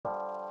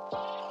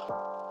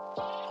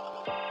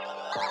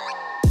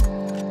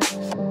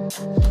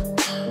Hey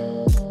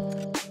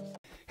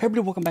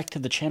everybody, welcome back to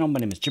the channel. My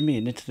name is Jimmy,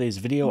 and in today's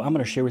video, I'm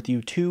going to share with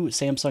you two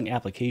Samsung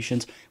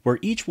applications where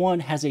each one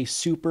has a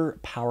super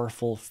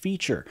powerful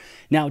feature.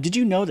 Now, did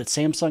you know that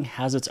Samsung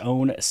has its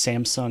own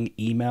Samsung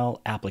email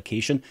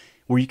application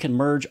where you can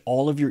merge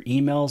all of your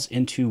emails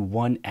into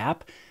one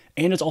app?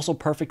 And it's also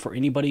perfect for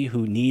anybody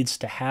who needs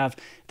to have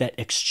that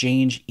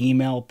Exchange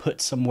email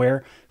put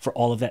somewhere for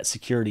all of that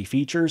security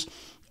features.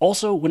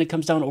 Also, when it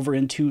comes down over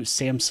into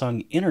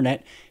Samsung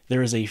Internet,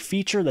 there is a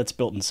feature that's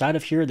built inside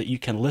of here that you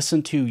can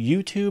listen to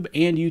YouTube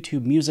and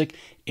YouTube Music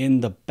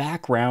in the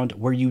background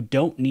where you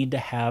don't need to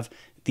have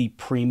the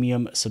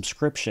premium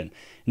subscription.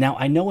 Now,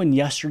 I know in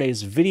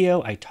yesterday's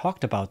video I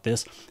talked about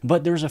this,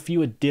 but there's a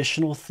few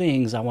additional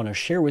things I want to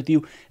share with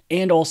you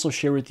and also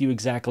share with you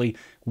exactly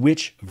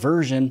which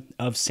version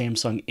of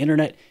Samsung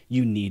Internet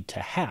you need to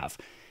have.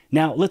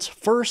 Now, let's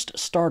first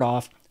start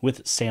off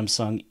with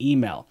Samsung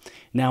Email.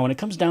 Now, when it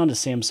comes down to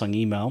Samsung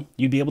Email,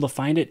 you'd be able to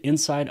find it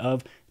inside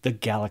of the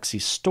Galaxy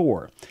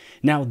Store.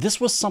 Now, this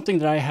was something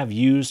that I have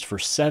used for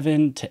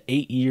 7 to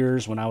 8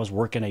 years when I was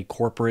working a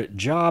corporate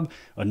job,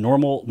 a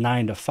normal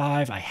 9 to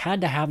 5. I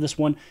had to have this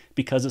one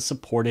because it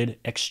supported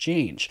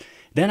Exchange.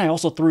 Then I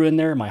also threw in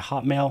there my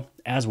Hotmail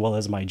as well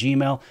as my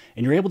Gmail,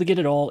 and you're able to get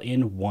it all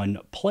in one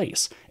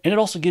place. And it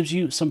also gives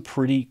you some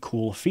pretty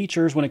cool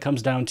features when it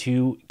comes down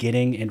to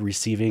getting and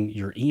receiving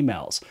your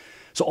emails.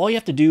 So all you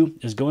have to do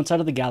is go inside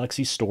of the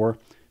Galaxy Store,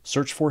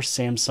 search for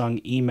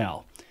Samsung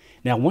Email.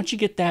 Now, once you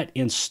get that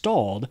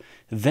installed,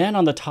 then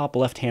on the top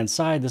left-hand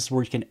side, this is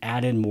where you can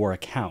add in more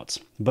accounts.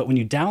 But when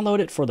you download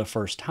it for the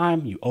first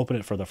time, you open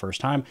it for the first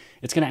time,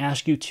 it's going to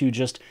ask you to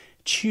just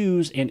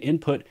choose and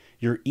input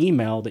your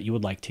email that you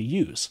would like to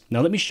use. Now,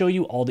 let me show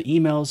you all the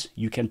emails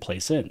you can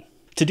place in.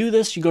 To do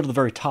this, you go to the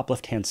very top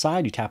left-hand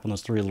side, you tap on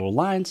those three little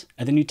lines,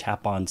 and then you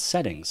tap on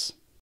Settings.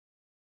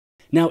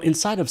 Now,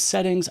 inside of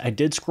Settings, I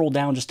did scroll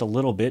down just a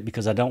little bit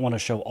because I don't want to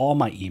show all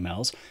my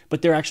emails,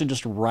 but they're actually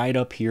just right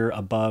up here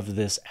above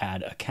this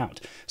Add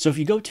Account. So if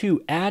you go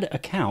to Add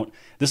Account,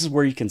 this is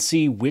where you can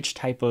see which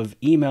type of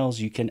emails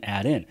you can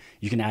add in.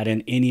 You can add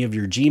in any of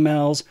your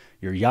Gmails,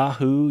 your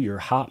Yahoo, your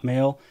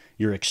Hotmail,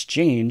 your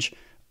Exchange,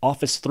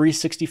 Office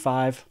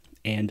 365,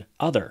 and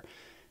other.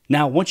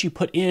 Now, once you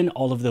put in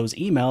all of those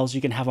emails,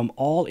 you can have them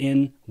all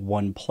in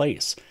one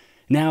place.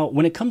 Now,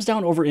 when it comes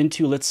down over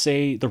into, let's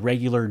say, the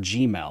regular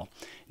Gmail,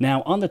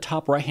 now on the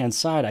top right-hand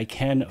side, I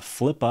can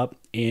flip up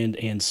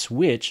and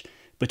switch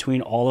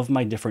between all of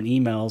my different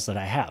emails that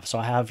I have. So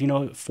I have,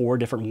 4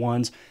 different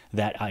ones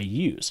that I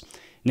use.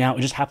 Now,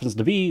 it just happens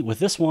to be with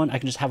this one, I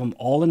can just have them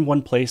all in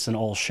one place and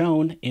all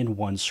shown in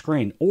one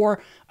screen,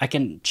 or I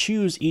can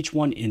choose each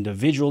one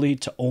individually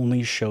to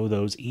only show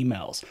those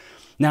emails.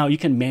 Now, you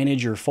can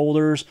manage your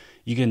folders.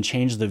 You can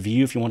change the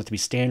view if you want it to be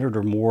standard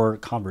or more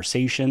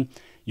conversation.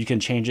 You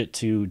can change it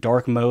to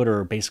dark mode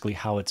or basically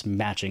how it's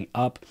matching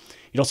up.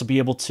 You'd also be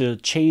able to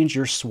change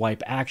your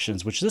swipe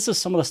actions, which this is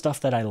some of the stuff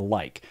that I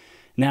like.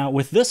 Now,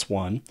 with this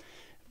one,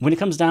 when it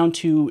comes down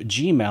to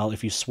Gmail,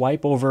 if you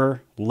swipe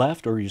over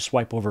left or you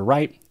swipe over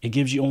right, it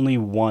gives you only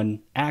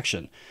one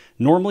action.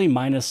 Normally,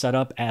 mine is set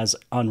up as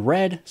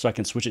unread, so I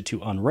can switch it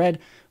to unread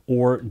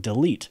or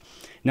delete.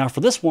 Now,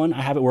 for this one,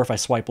 I have it where if I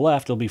swipe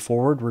left, it'll be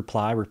forward,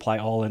 reply, reply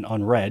all in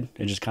unread.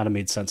 It just kind of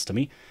made sense to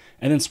me.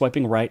 And then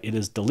swiping right, it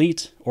is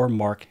delete or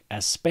mark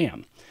as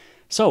spam.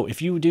 So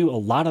if you do a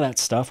lot of that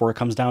stuff where it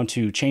comes down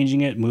to changing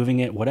it, moving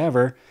it,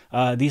 whatever,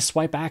 these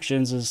swipe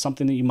actions is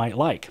something that you might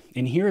like.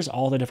 And here's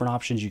all the different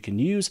options you can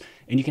use,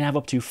 and you can have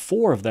up to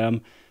 4 of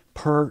them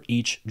per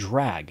each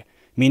drag,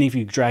 meaning if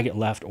you drag it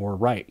left or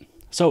right.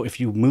 So if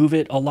you move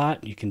it a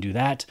lot, you can do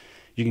that.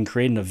 You can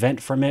create an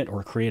event from it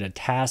or create a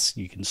task.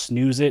 You can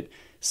snooze it,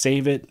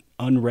 save it,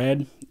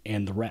 unread,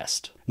 and the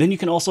rest. Then you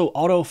can also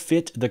auto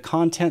fit the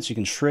content. So you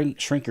can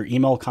shrink your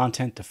email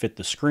content to fit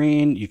the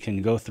screen. You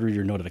can go through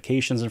your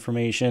notifications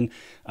information,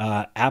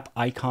 app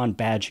icon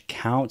badge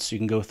counts. You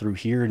can go through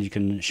here and you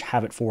can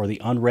have it for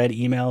the unread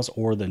emails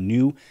or the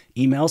new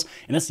emails.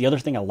 And that's the other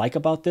thing I like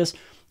about this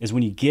is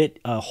when you get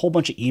a whole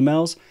bunch of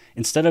emails,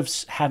 instead of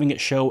having it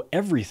show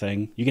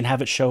everything, you can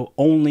have it show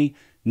only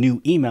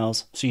new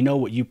emails. So you know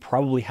what you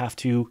probably have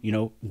to,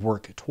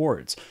 work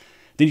towards.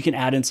 Then you can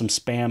add in some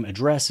spam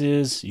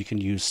addresses. You can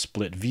use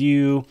split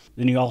view.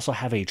 Then you also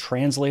have a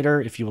translator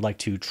if you would like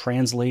to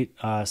translate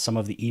some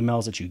of the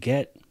emails that you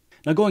get.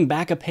 Now going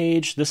back a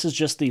page, this is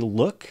just the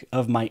look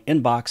of my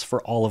inbox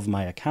for all of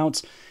my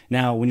accounts.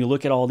 Now, when you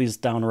look at all these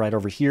down right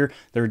over here,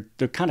 they're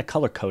kind of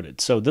color coded.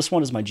 So this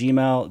one is my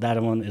Gmail,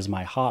 that one is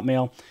my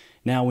Hotmail.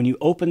 Now, when you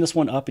open this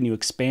one up and you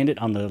expand it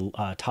on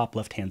the top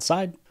left-hand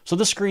side, so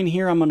this screen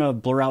here, I'm going to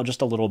blur out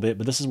just a little bit,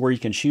 but this is where you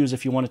can choose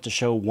if you want it to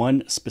show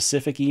one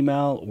specific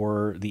email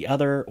or the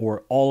other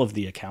or all of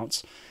the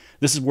accounts.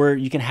 This is where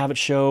you can have it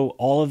show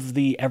all of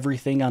the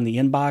everything on the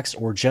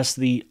inbox or just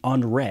the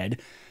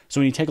unread. So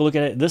when you take a look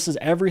at it, this is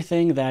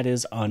everything that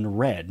is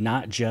unread,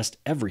 not just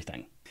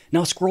everything.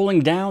 Now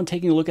scrolling down,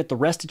 taking a look at the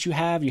rest that you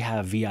have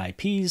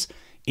VIPs,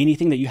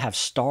 anything that you have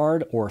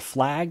starred or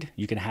flagged,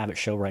 you can have it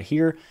show right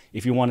here.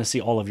 If you want to see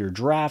all of your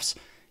drafts,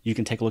 You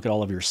can take a look at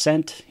all of your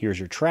sent, here's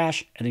your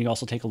trash, and then you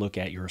also take a look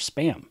at your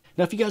spam.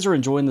 Now, if you guys are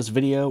enjoying this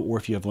video, or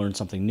if you have learned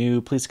something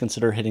new, please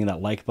consider hitting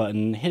that like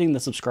button, hitting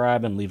the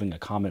subscribe, and leaving a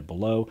comment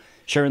below.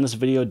 Sharing this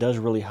video does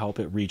really help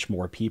it reach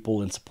more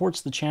people and supports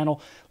the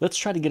channel. Let's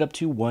try to get up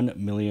to 1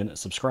 million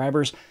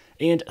subscribers,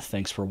 and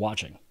thanks for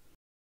watching.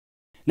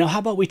 Now, how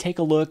about we take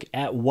a look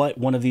at what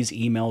one of these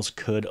emails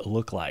could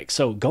look like?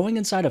 So going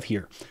inside of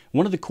here,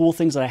 one of the cool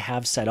things that I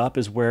have set up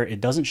is where it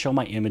doesn't show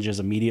my images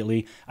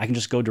immediately. I can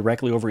just go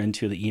directly over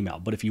into the email.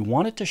 But if you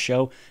want it to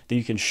show, then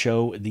you can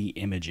show the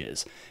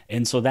images.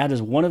 And so that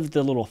is one of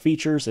the little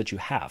features that you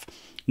have.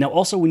 Now,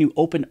 also when you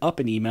open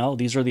up an email,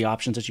 these are the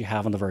options that you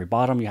have on the very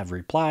bottom. You have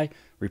reply,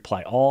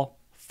 reply all,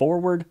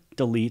 forward,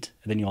 delete,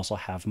 and then you also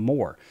have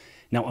more.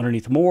 Now,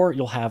 underneath more,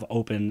 you'll have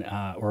open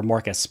or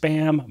mark as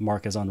spam,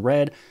 mark as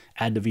unread,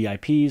 add to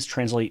VIPs,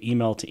 translate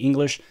email to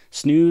English,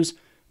 snooze,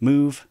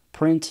 move,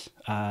 print,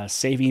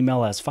 save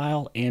email as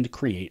file, and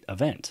create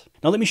event.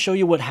 Now, let me show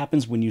you what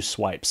happens when you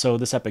swipe. So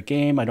this Epic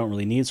game, I don't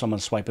really need, so I'm going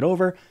to swipe it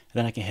over, and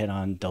then I can hit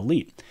on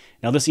delete.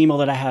 Now, this email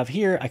that I have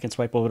here, I can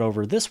swipe it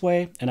over this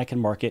way, and I can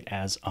mark it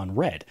as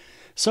unread.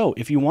 So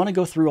if you want to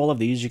go through all of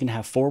these, you can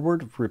have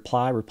forward,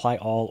 reply, reply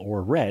all,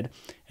 or read.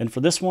 And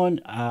for this one,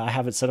 I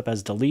have it set up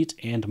as delete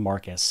and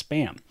mark as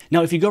spam.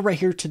 Now, if you go right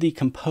here to the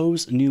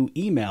compose new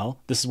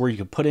email, this is where you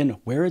can put in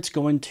where it's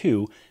going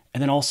to.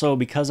 And then also,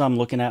 because I'm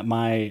looking at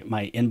my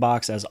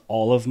inbox as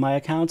all of my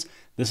accounts,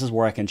 this is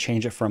where I can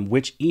change it from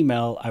which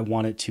email I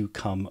want it to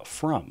come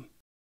from.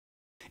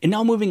 And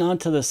now moving on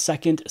to the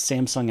second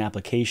Samsung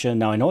application.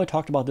 Now, I know I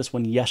talked about this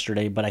one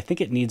yesterday, but I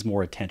think it needs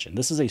more attention.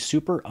 This is a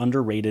super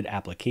underrated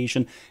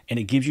application, and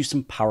it gives you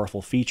some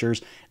powerful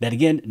features that,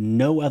 again,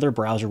 no other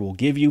browser will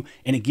give you.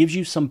 And it gives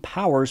you some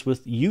powers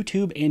with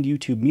YouTube and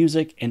YouTube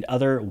Music and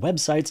other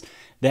websites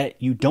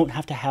that you don't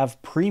have to have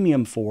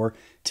premium for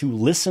to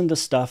listen to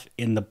stuff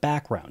in the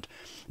background.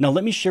 Now,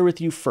 let me share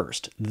with you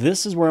first.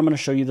 This is where I'm going to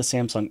show you the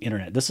Samsung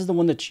Internet. This is the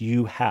one that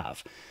you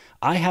have.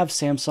 I have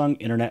Samsung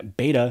Internet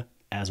Beta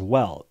as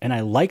well. And I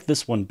like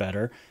this one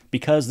better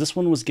because this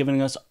one was giving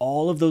us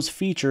all of those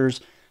features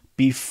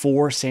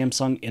before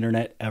Samsung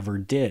Internet ever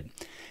did.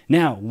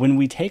 Now, when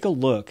we take a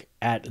look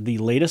at the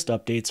latest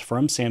updates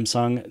from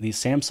Samsung, the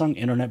Samsung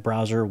Internet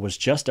browser was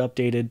just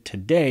updated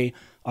today,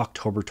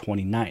 October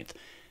 29th.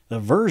 The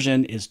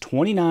version is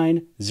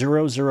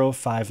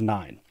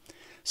 29.0059.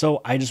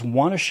 So I just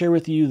want to share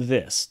with you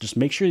this. Just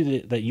make sure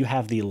that you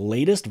have the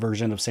latest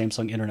version of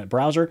Samsung Internet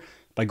browser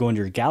by going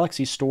to your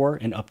Galaxy Store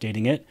and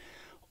updating it.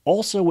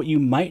 Also, what you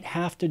might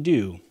have to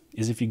do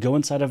is if you go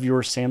inside of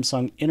your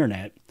Samsung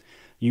Internet,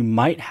 you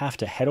might have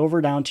to head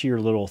over down to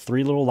your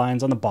three little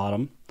lines on the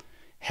bottom,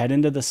 head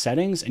into the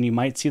settings, and you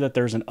might see that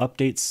there's an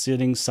update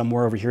sitting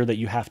somewhere over here that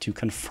you have to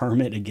confirm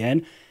it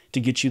again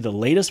to get you the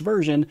latest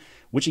version,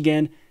 which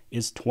again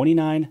is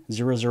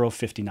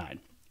 29.0059.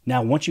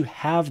 Now, once you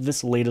have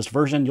this latest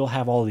version, you'll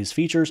have all of these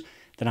features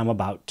that I'm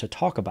about to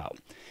talk about.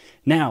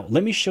 Now,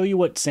 let me show you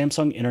what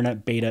Samsung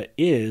Internet Beta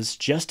is,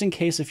 just in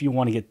case if you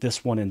want to get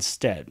this one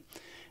instead.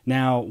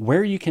 Now,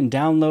 where you can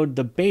download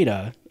the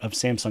beta of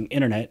Samsung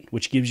Internet,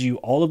 which gives you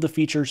all of the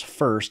features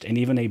first and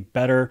even a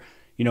better,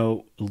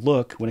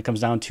 look when it comes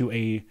down to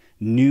a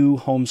new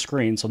home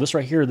screen. So this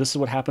right here, this is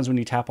what happens when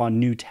you tap on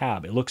New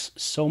Tab. It looks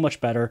so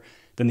much better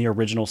than the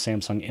original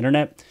Samsung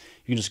Internet.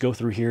 You can just go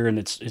through here and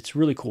it's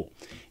really cool.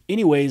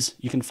 Anyways,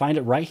 you can find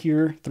it right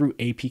here through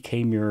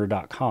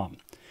apkmirror.com.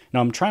 Now,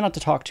 I'm trying not to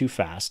talk too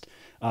fast,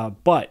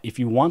 but if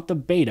you want the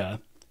beta,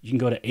 you can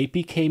go to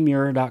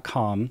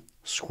apkmirror.com,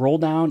 scroll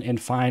down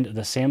and find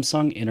the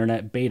Samsung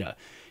Internet Beta.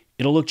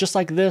 It'll look just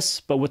like this,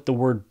 but with the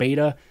word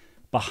beta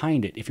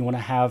behind it if you want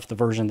to have the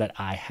version that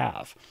I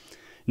have.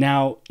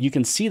 Now, you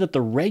can see that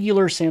the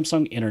regular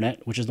Samsung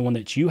Internet, which is the one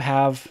that you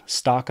have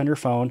stock on your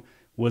phone,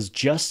 was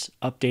just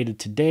updated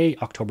today,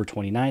 October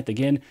 29th.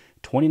 Again,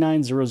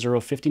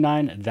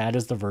 29.0059, that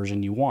is the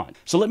version you want.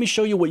 So let me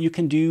show you what you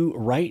can do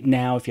right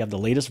now if you have the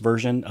latest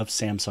version of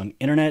Samsung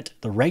Internet,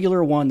 the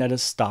regular one that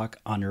is stock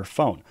on your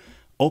phone.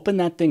 Open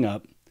that thing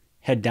up,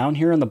 head down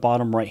here on the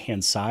bottom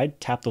right-hand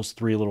side, tap those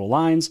three little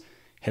lines,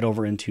 head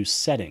over into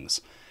Settings.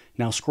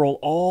 Now scroll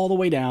all the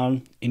way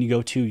down and you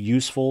go to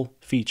Useful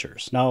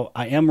Features. Now,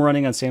 I am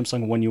running on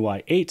Samsung One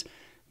UI 8.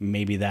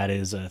 Maybe that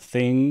is a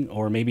thing,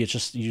 or maybe it's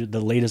just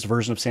the latest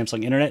version of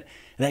Samsung Internet.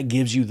 That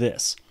gives you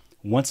this.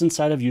 Once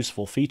inside of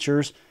Useful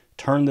Features,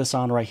 turn this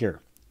on right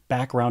here,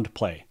 background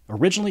play.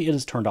 Originally, it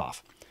is turned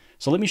off.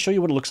 So let me show you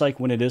what it looks like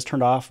when it is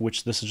turned off,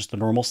 which this is just the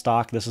normal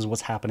stock. This is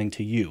what's happening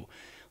to you.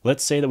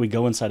 Let's say that we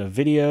go inside of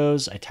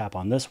videos. I tap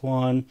on this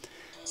one,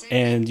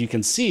 and you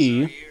can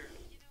see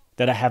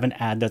that I have an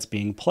ad that's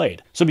being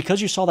played. So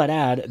because you saw that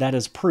ad, that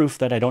is proof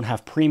that I don't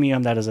have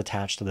premium that is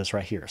attached to this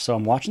right here. So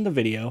I'm watching the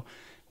video.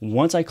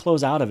 Once I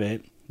close out of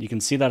it, you can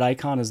see that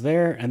icon is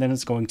there, and then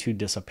it's going to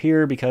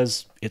disappear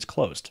because it's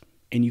closed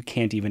and you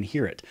can't even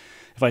hear it.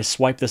 If I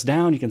swipe this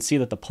down, you can see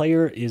that the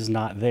player is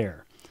not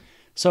there.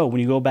 So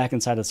when you go back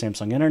inside of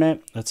Samsung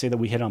Internet, let's say that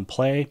we hit on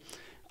play.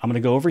 I'm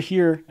going to go over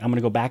here. I'm going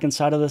to go back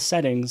inside of the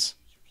settings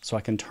so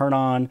I can turn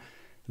on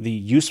the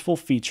useful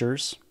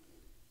features.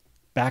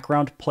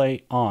 background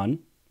play on,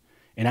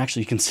 and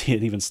actually you can see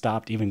it even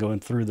stopped even going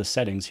through the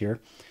settings here.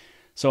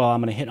 So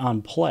I'm going to hit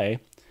on play.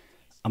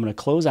 I'm going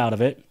to close out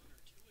of it.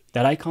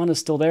 That icon is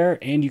still there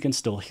and you can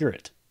still hear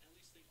it.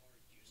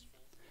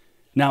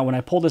 Now, when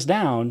I pull this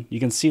down, you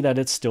can see that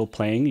it's still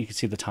playing. You can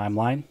see the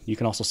timeline. You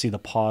can also see the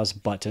pause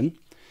button.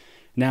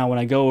 Now, when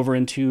I go over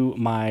into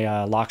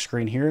my lock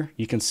screen here,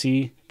 you can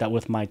see that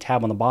with my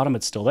tab on the bottom,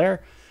 it's still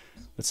there.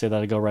 Let's say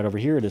that I go right over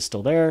here, it is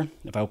still there.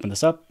 If I open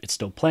this up, it's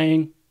still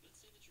playing.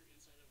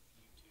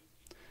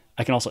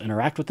 I can also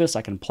interact with this.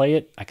 I can play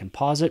it. I can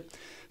pause it.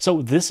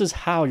 So this is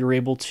how you're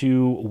able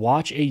to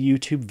watch a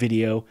YouTube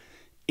video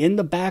in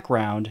the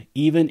background,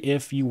 even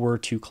if you were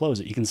to close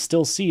it. You can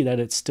still see that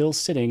it's still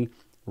sitting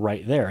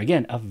right there.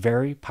 Again, a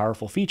very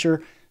powerful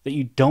feature that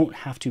you don't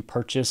have to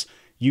purchase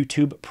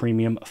YouTube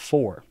Premium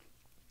for.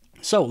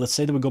 So let's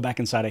say that we go back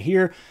inside of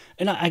here,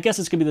 and I guess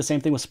it's gonna be the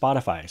same thing with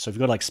Spotify. So if you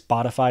go to like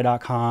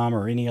spotify.com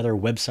or any other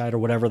website or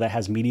whatever that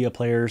has media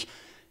players,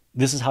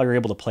 this is how you're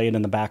able to play it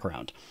in the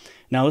background.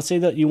 Now let's say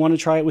that you want to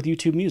try it with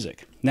YouTube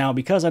Music. Now,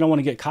 because I don't want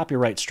to get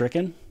copyright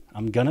stricken,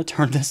 I'm gonna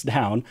turn this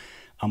down.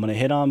 I'm gonna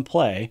hit on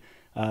play.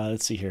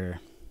 Let's see here.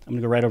 I'm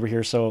gonna go right over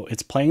here. So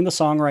it's playing the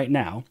song right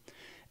now.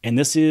 And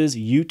this is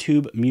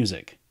YouTube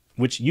Music,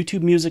 which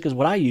YouTube Music is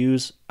what I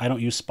use. I don't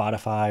use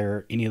Spotify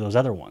or any of those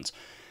other ones.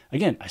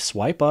 Again, I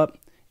swipe up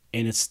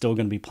and it's still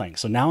going to be playing.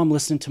 So now I'm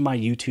listening to my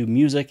YouTube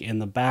Music in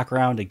the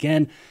background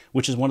again,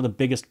 which is one of the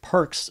biggest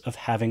perks of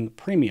having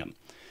premium.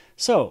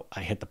 So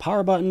I hit the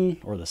power button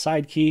or the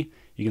side key.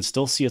 You can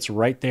still see it's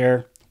right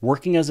there,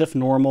 working as if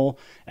normal,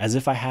 as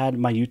if I had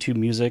my YouTube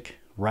Music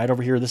right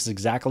over here. This is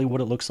exactly what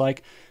it looks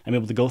like. I'm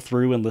able to go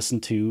through and listen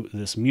to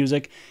this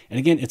music. And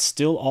again, it's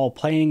still all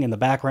playing in the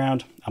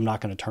background. I'm not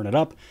going to turn it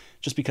up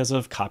just because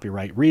of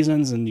copyright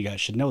reasons, and you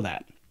guys should know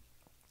that.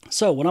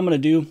 So what I'm going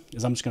to do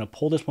is I'm just going to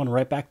pull this one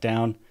right back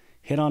down,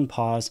 hit on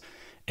pause,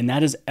 and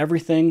that is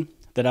everything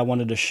that I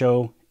wanted to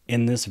show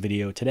in this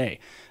video today.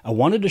 I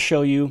wanted to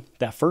show you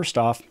that first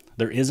off,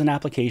 there is an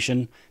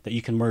application that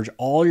you can merge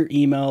all your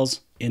emails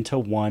into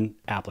one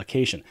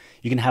application.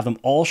 You can have them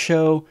all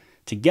show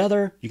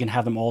together. You can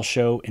have them all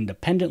show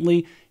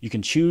independently. You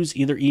can choose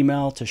either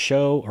email to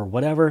show or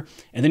whatever.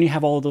 And then you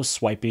have all of those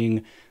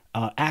swiping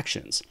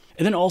actions.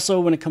 And then also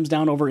when it comes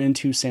down over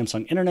into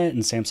Samsung Internet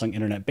and Samsung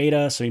Internet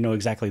Beta, so you know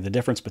exactly the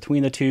difference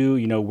between the two,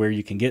 you know where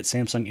you can get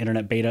Samsung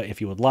Internet Beta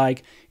if you would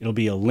like. It'll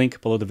be a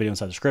link below the video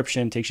inside the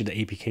description, takes you to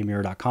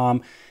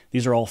apkmirror.com.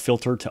 These are all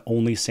filtered to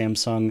only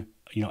Samsung,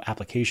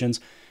 applications.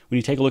 When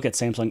you take a look at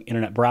Samsung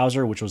Internet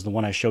Browser, which was the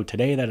one I showed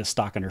today that is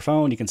stock on your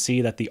phone, you can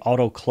see that the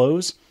auto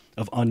close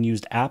of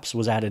unused apps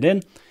was added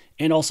in,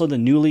 and also the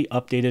newly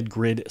updated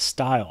grid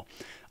style.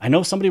 I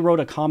know somebody wrote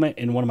a comment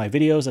in one of my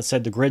videos that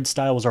said the grid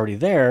style was already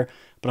there,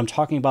 but I'm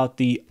talking about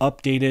the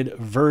updated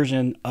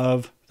version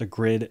of the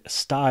grid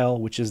style,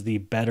 which is the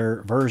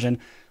better version,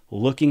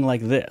 looking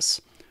like this,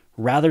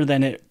 rather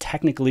than it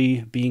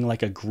technically being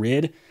like a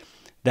grid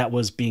that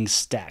was being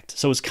stacked.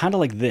 So it's kind of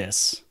like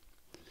this,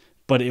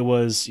 but it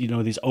was,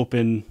 these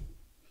open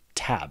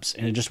tabs,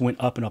 and it just went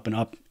up and up and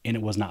up, and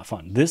it was not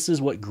fun. This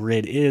is what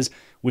grid is,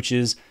 which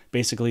is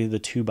basically the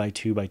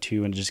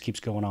 2x2x2, and it just keeps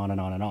going on and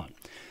on and on.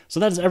 So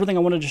that is everything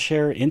I wanted to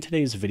share in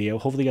today's video.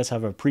 Hopefully you guys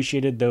have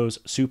appreciated those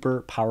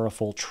super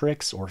powerful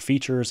tricks or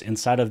features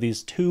inside of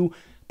these two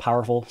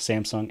powerful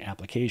Samsung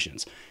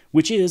applications,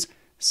 which is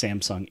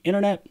Samsung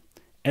Internet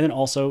and then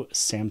also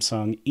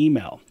Samsung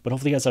Email. But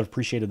hopefully you guys have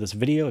appreciated this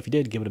video. If you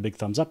did, give it a big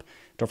thumbs up.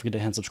 Don't forget to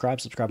hit subscribe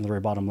on the very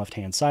bottom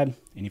left-hand side.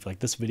 And if you like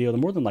this video, then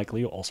more than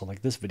likely you'll also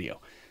like this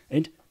video.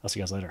 And I'll see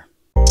you guys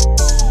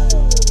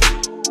later.